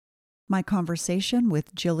 My conversation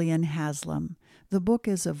with Jillian Haslam. The book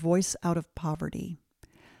is A Voice Out of Poverty.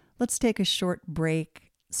 Let's take a short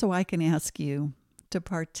break so I can ask you to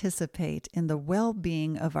participate in the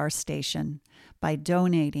well-being of our station by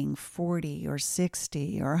donating $40 or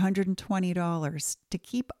 $60 or $120 to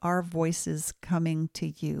keep our voices coming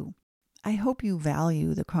to you. I hope you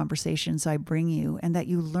value the conversations I bring you and that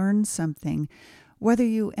you learn something, whether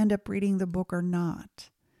you end up reading the book or not.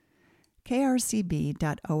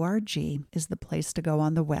 krcb.org is the place to go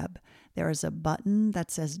on the web. There is a button that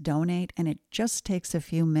says donate, and it just takes a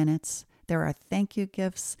few minutes. There are thank you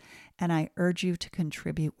gifts, and I urge you to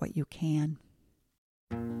contribute what you can.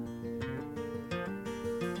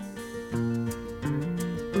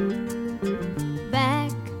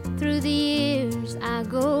 Back through the years, I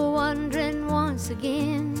go wandering once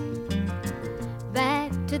again,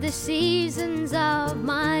 back to the seasons of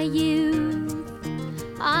my youth.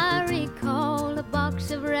 I recall a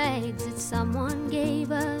box of rags that someone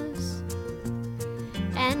gave us,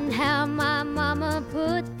 and how my mama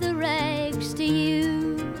put the rags to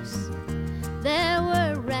use. There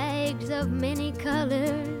were rags of many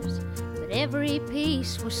colors, but every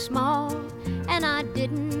piece was small, and I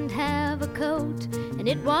didn't have a coat, and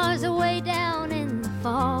it was away down in the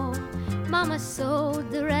fall. Mama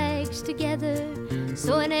sewed the rags together,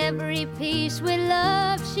 so in every piece with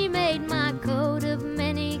love she made my coat of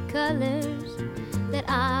many colors that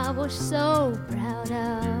I was so proud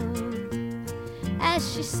of.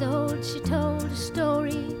 As she sewed, she told a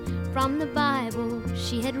story from the Bible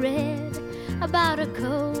she had read about a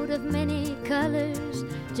coat of many colors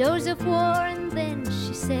Joseph wore, and then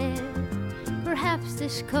she said, perhaps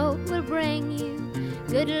this coat will bring you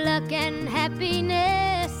good luck and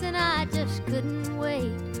happiness. And I just couldn't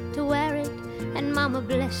wait to wear it, and Mama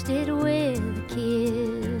blessed it with a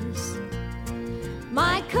kiss.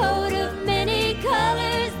 My coat of many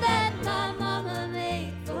colors that my mama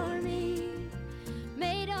made for me,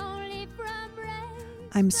 made only from rags.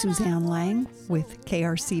 I'm Suzanne Lang with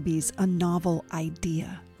KRCB's A Novel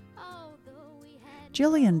Idea.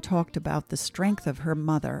 Jillian talked about the strength of her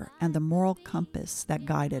mother and the moral compass that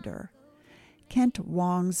guided her. Kent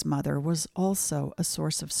Wong's mother was also a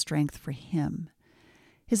source of strength for him.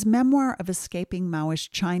 His memoir of escaping Maoist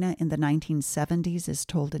China in the 1970s is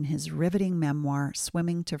told in his riveting memoir,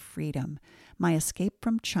 Swimming to Freedom, My Escape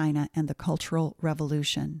from China and the Cultural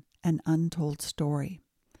Revolution, An Untold Story.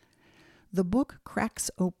 The book cracks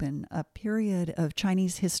open a period of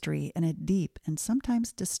Chinese history in a deep and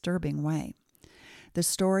sometimes disturbing way. The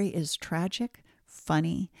story is tragic,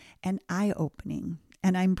 funny, and eye-opening,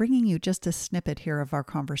 and I'm bringing you just a snippet here of our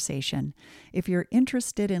conversation. If you're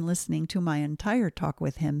interested in listening to my entire talk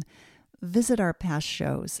with him, visit our past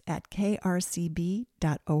shows at krcb.org.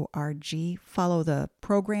 Follow the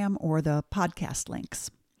program or the podcast links.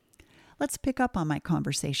 Let's pick up on my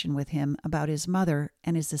conversation with him about his mother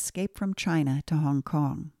and his escape from China to Hong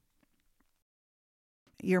Kong.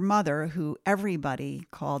 Your mother, who everybody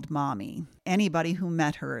called Mommy, anybody who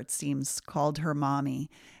met her, it seems, called her Mommy.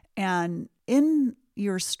 And in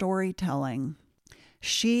your storytelling,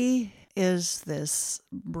 she is this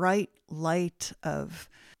bright light of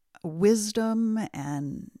wisdom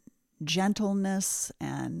and gentleness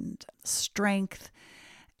and strength,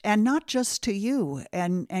 and not just to you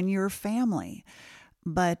and your family,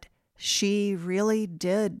 but she really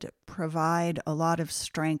did provide a lot of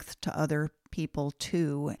strength to other people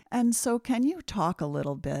too. And so can you talk a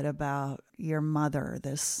little bit about your mother,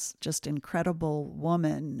 this just incredible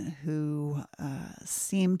woman who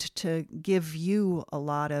seemed to give you a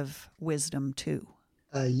lot of wisdom too?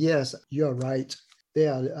 Yes, you're right.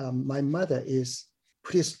 My mother is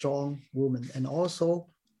pretty strong woman, and also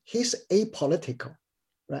he's apolitical,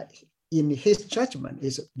 right? In his judgment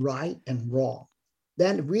is right and wrong.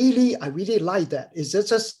 Then really, I really like that. It's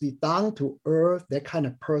just the down to earth, that kind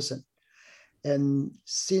of person. And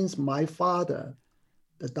since my father,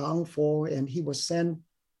 the downfall, and he was sent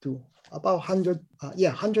to about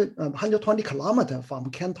 120 kilometers from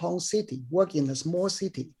Canton City, work in a small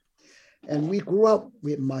city. And we grew up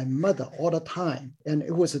with my mother all the time. And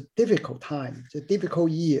it was a difficult time, the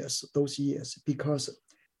difficult years, those years, because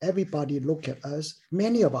everybody looked at us.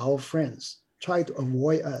 Many of our friends tried to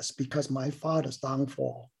avoid us because my father's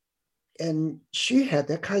downfall. And she had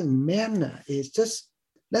that kind of manner. It's just,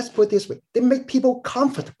 let's put it this way, they make people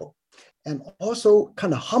comfortable and also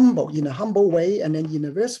kind of humble in a humble way, and then in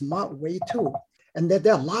a very smart way too. And that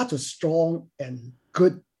there are lots of strong and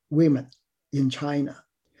good women in China.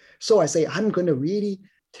 So I say, I'm going to really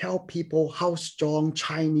tell people how strong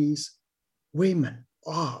Chinese women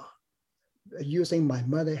are, using my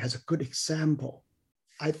mother as a good example.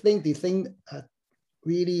 I think the thing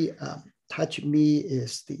really touched me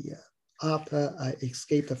is after I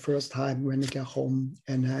escaped the first time when I got home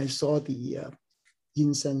and I saw the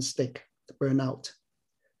incense stick burn out,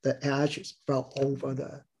 the ashes fell over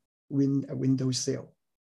the windowsill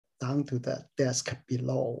down to the desk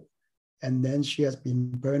below. And then she has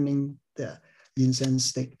been burning the incense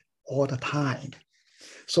stick all the time.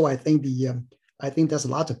 So I think there's a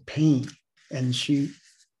lot of pain, and she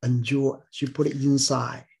endured. She put it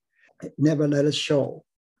inside, never let it show.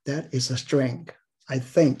 That is a strength. I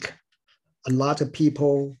think a lot of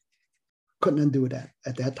people couldn't do that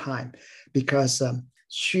at that time because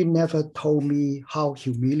she never told me how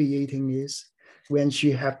humiliating it is when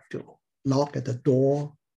she had to knock at the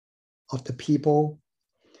door of the people,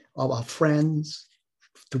 of our friends,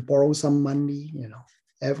 to borrow some money.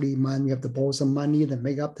 Every month you have to borrow some money, then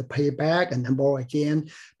make up the payback, and then borrow again,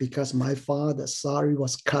 because my father's salary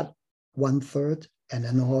was cut 1/3, and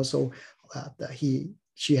then also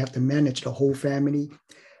she had to manage the whole family.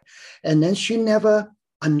 And then she never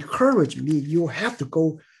encouraged me, you have to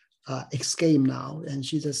go escape now. And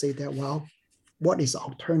she just said that, well, what is the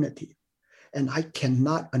alternative? And I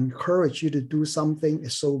cannot encourage you to do something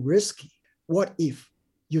that's so risky. What if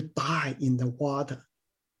you die in the water,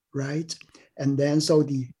 right? And then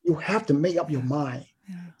you have to make up your mind.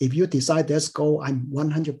 Yeah. If you decide, let's go, I'm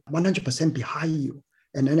 100% behind you.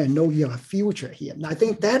 And then I know you have a future here. And I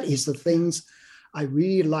think that is the things I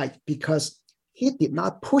really like, because he did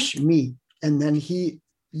not push me. And then he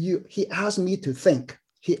asked me to think.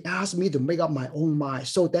 He asked me to make up my own mind.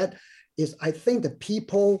 So that is, I think the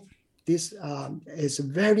people, this is a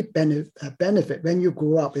very benefit when you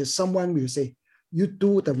grow up, is someone will say, you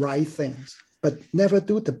do the right things, but never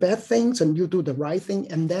do the bad things, and you do the right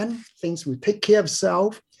thing, and then things will take care of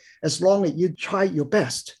itself as long as you try your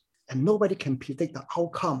best, and nobody can predict the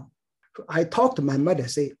outcome. I talked to my mother,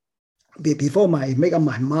 say, before I make up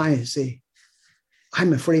my mind, say,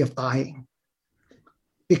 I'm afraid of dying.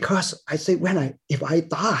 Because I say, if I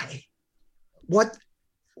die, where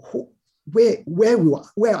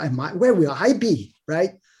will I be,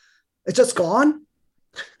 right? It's just gone.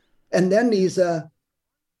 And then they say,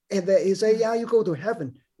 yeah, you go to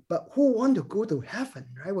heaven. But who want to go to heaven,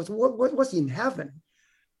 right? What's in heaven?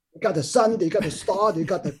 You got the sun, you got the stars, you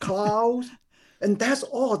got the clouds. And that's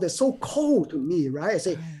all. That's so cold to me, right? I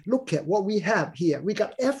say, look at what we have here. We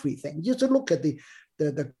got everything. You just look at the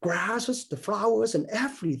grasses, the flowers, and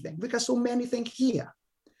everything. We got so many things here.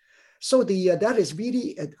 So that is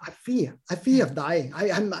really, I fear of dying.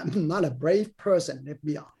 I'm not a brave person,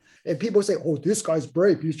 if people say, oh, this guy's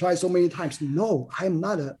brave, he's tried so many times. No, I'm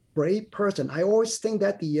not a brave person. I always think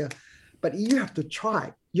that but you have to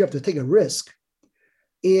try. You have to take a risk.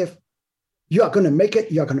 If you are going to make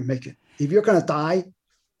it, you're going to make it. If you're going to die,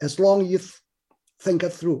 as long as you think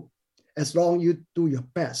it through, as long as you do your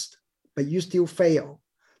best, but you still fail,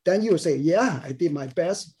 then you say, yeah, I did my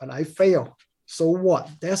best, but I failed. So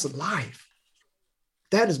what? That's life.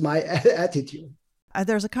 That is my attitude.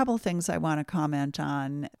 There's a couple of things I want to comment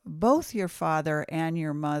on. Both your father and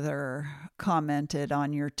your mother commented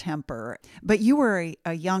on your temper, but you were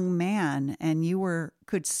a young man and you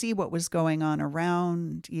could see what was going on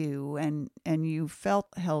around you, and you felt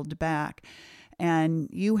held back. and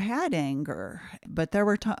you had anger, but there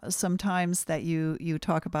were some times that you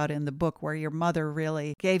talk about in the book where your mother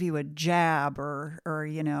really gave you a jab or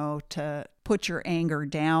to put your anger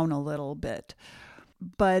down a little bit.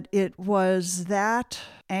 But it was that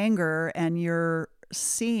anger and your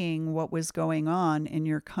seeing what was going on in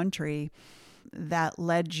your country that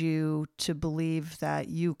led you to believe that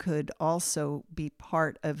you could also be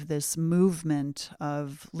part of this movement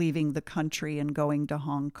of leaving the country and going to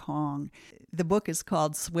Hong Kong. The book is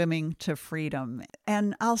called Swimming to Freedom.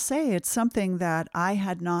 And I'll say it's something that I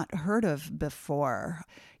had not heard of before.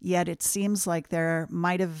 Yet it seems like there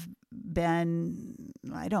might have been,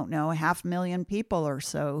 500,000 people or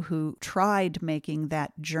so who tried making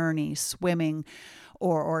that journey, swimming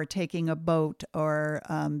or taking a boat or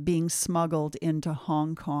being smuggled into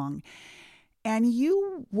Hong Kong. And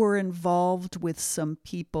you were involved with some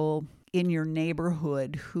people in your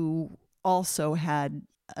neighborhood who also had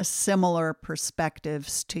a similar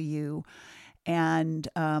perspectives to you. And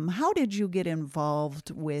how did you get involved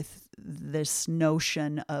with this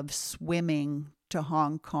notion of swimming to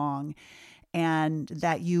Hong Kong and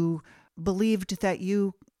that you believed that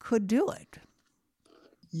you could do it?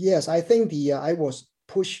 Yes, I think I was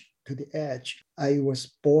pushed to the edge. I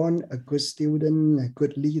was born a good student, a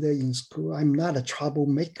good leader in school. I'm not a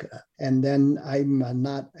troublemaker. And then I'm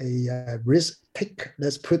not a risk taker,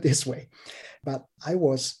 let's put it this way. But I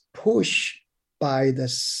was pushed by the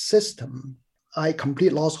system. I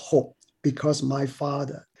completely lost hope because my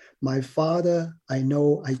father, I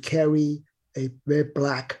know I carry a very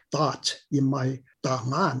black dot in my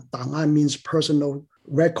Da'an. Da'an means personal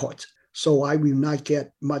record. So I will not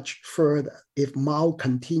get much further if Mao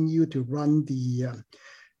continue to run the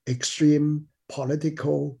extreme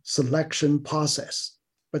political selection process.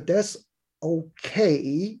 But that's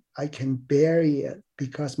okay. I can bear it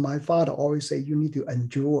because my father always say you need to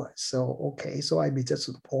endure. So I be just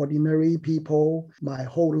ordinary people my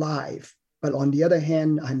whole life. But on the other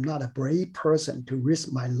hand, I'm not a brave person to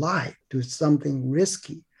risk my life to something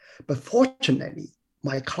risky. But fortunately,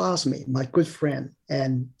 my classmate, my good friend,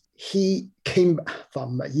 and he came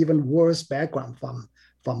from an even worse background from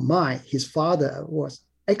mine. His father was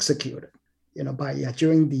executed,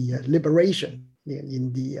 during the liberation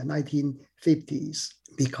in the 1950s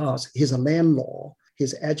because he's a landlord,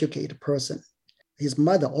 he's an educated person. His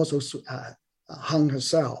mother also hung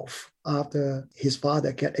herself after his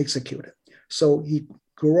father got executed. So he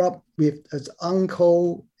grew up with his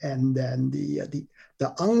uncle, and then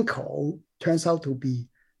the uncle turns out to be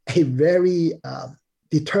a very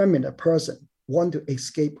determined person, want to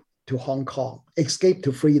escape to Hong Kong, escape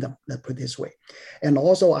to freedom, let's put it this way. And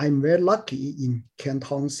also I'm very lucky in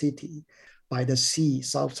Canton City by the sea,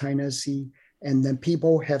 South China Sea. And then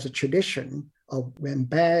people have a tradition of when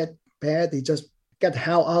bad, they just get the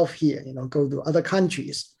hell out of here, go to other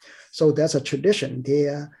countries. So there's a tradition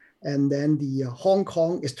there. And then the Hong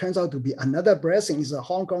Kong, it turns out to be another blessing. Is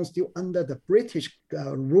Hong Kong still under the British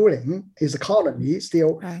ruling, is a colony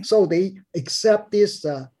still. Right. So they accept this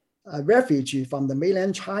refugee from the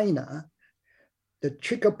mainland China. The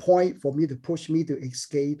trigger point for me to push me to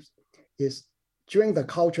escape is during the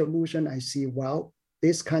Cultural Revolution, I see, well,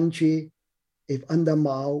 this country, if under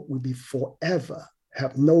Mao, will be forever,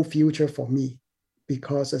 have no future for me.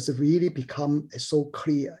 Because it's really become so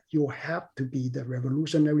clear, you have to be the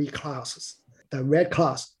revolutionary classes, the red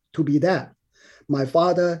class, to be that. My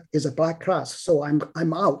father is a black class, so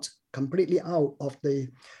I'm out, completely out of the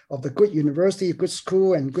good university, good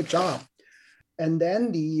school, and good job. And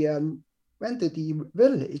then went to the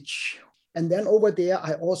village, and then over there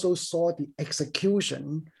I also saw the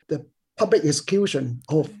execution, the public execution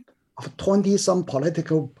of 20-some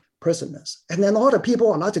political prisoners, and then all the people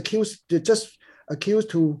are not accused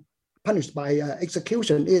to punished by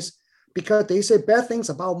execution is because they say bad things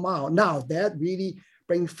about Mao. Now that really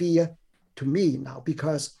brings fear to me now,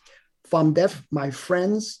 because from that, my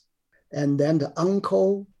friends and then the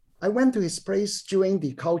uncle, I went to his place during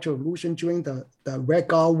the Cultural Revolution, during the Red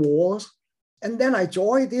Guard Wars. And then I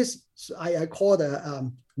joined this, I call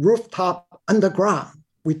the rooftop underground.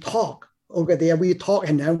 We talk over there,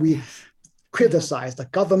 and then we criticize the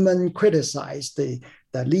government, criticize the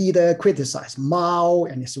leader, criticize Mao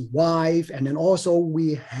and his wife. And then also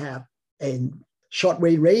we have a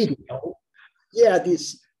shortwave radio. Yeah,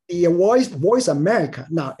 the Voice America.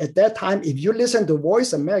 Now, at that time, if you listen to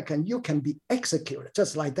Voice America, you can be executed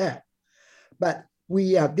just like that. But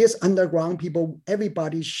we have this underground people,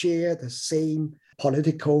 everybody share the same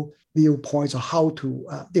political viewpoints of how to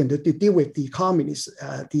deal with the communists,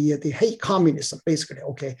 the hate communism, basically,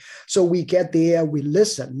 okay? So we get there, we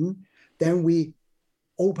listen, then we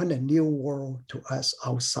open a new world to us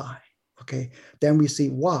outside. Okay, then we see,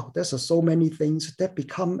 wow, there's so many things that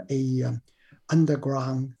become a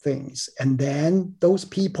underground things. And then those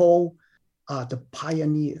people are the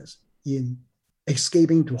pioneers in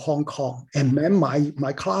escaping to Hong Kong. And then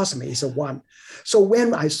my classmate is one. So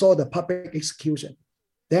when I saw the public execution,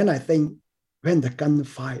 then I think when the gun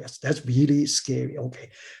fires, that's really scary.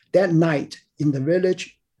 Okay, that night in the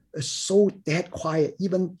village, it's so dead quiet.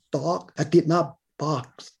 Even dog did not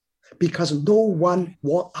bark because no one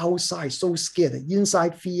walked outside, so scared.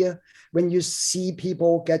 Inside fear, when you see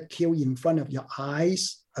people get killed in front of your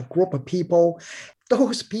eyes, a group of people,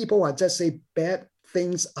 those people are just say bad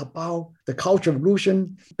things about the Cultural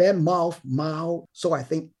Revolution, bad mouth. So I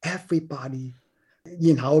think everybody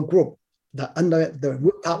in our group, the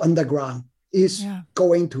rooftop underground, is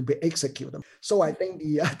going to be executed. So I think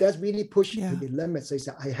that's really pushed to the limit. So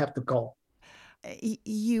I have to go.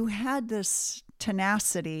 You had this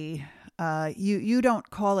tenacity. You don't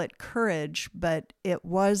call it courage, but it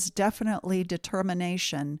was definitely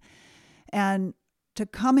determination. And to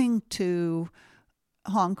coming to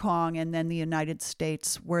Hong Kong and then the United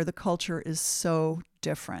States, where the culture is so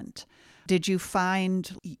different, did you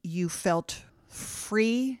find you felt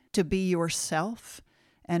free to be yourself?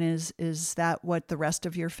 And is that what the rest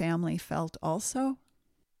of your family felt also?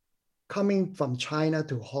 Coming from China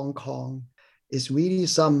to Hong Kong is really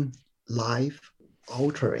some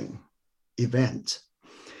life-altering event.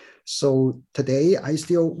 So today,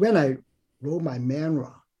 when I wrote my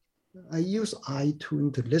memoir, I use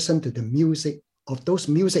iTunes to listen to the music of those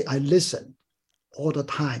music I listen all the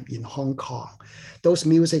time in Hong Kong. Those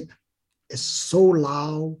music is so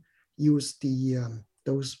loud, use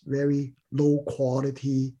those very low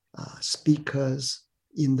quality speakers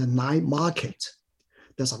in the night market.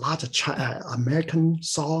 There's a lot of American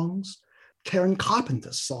songs, Karen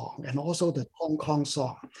Carpenter's song, and also the Hong Kong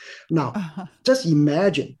song. Now, just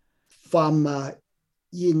imagine from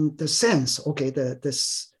in the sense, okay,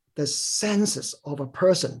 the senses of a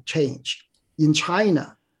person change. In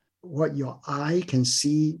China, what your eye can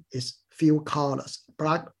see is few colors: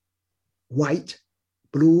 black, white,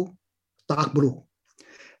 blue, dark blue.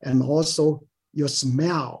 And also your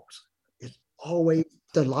smells is always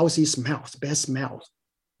the lousy smells, bad smells.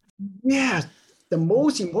 Yes, the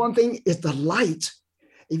most important thing is the light.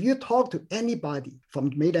 If you talk to anybody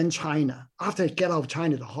from mainland China, after you get out of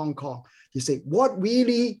China to Hong Kong, you say, what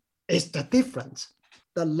really is the difference?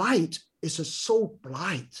 The light is so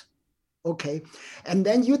bright, okay? And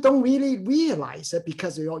then you don't really realize it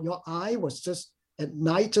because your eye was just, at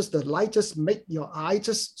night, just the light just make your eye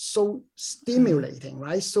just so stimulating,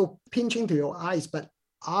 right? So pinching to your eyes. But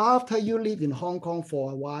after you live in Hong Kong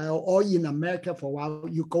for a while or in America for a while,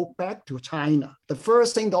 you go back to China. The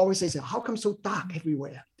first thing they always say is, how come so dark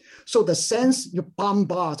everywhere? So the sense you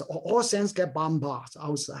bombard, or all sense get bombarded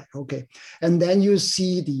outside, okay? And then you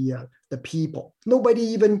see the people. Nobody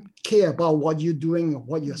even care about what you're doing or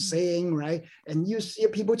what you're saying, right? And you see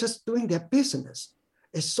people just doing their business.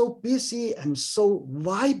 It's so busy and so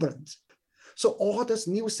vibrant. So all this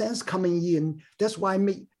new sense coming in, that's why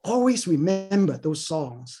I always remember those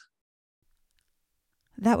songs.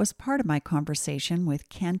 That was part of my conversation with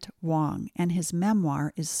Kent Wong, and his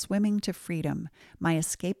memoir is Swimming to Freedom, My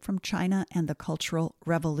Escape from China and the Cultural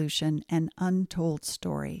Revolution, an Untold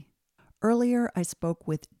Story. Earlier, I spoke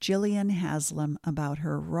with Jillian Haslam about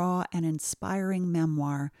her raw and inspiring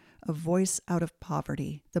memoir, A Voice Out of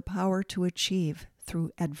Poverty, The Power to Achieve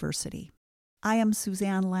Through Adversity. I am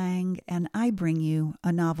Suzanne Lang, and I bring you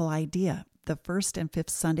a novel idea the first and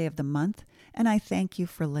fifth Sunday of the month, and I thank you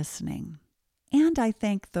for listening. And I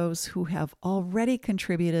thank those who have already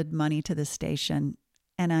contributed money to the station,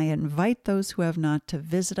 and I invite those who have not to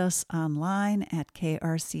visit us online at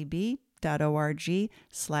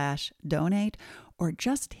krcb.org/donate, or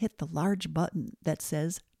just hit the large button that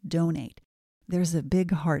says Donate. There's a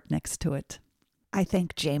big heart next to it. I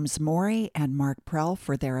thank James Morey and Mark Prell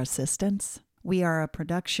for their assistance. We are a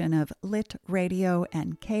production of Lit Radio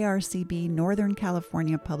and KRCB Northern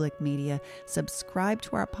California Public Media. Subscribe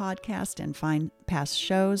to our podcast and find past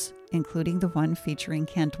shows, including the one featuring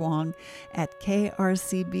Kent Wong, at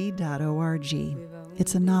krcb.org.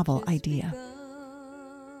 It's a novel idea.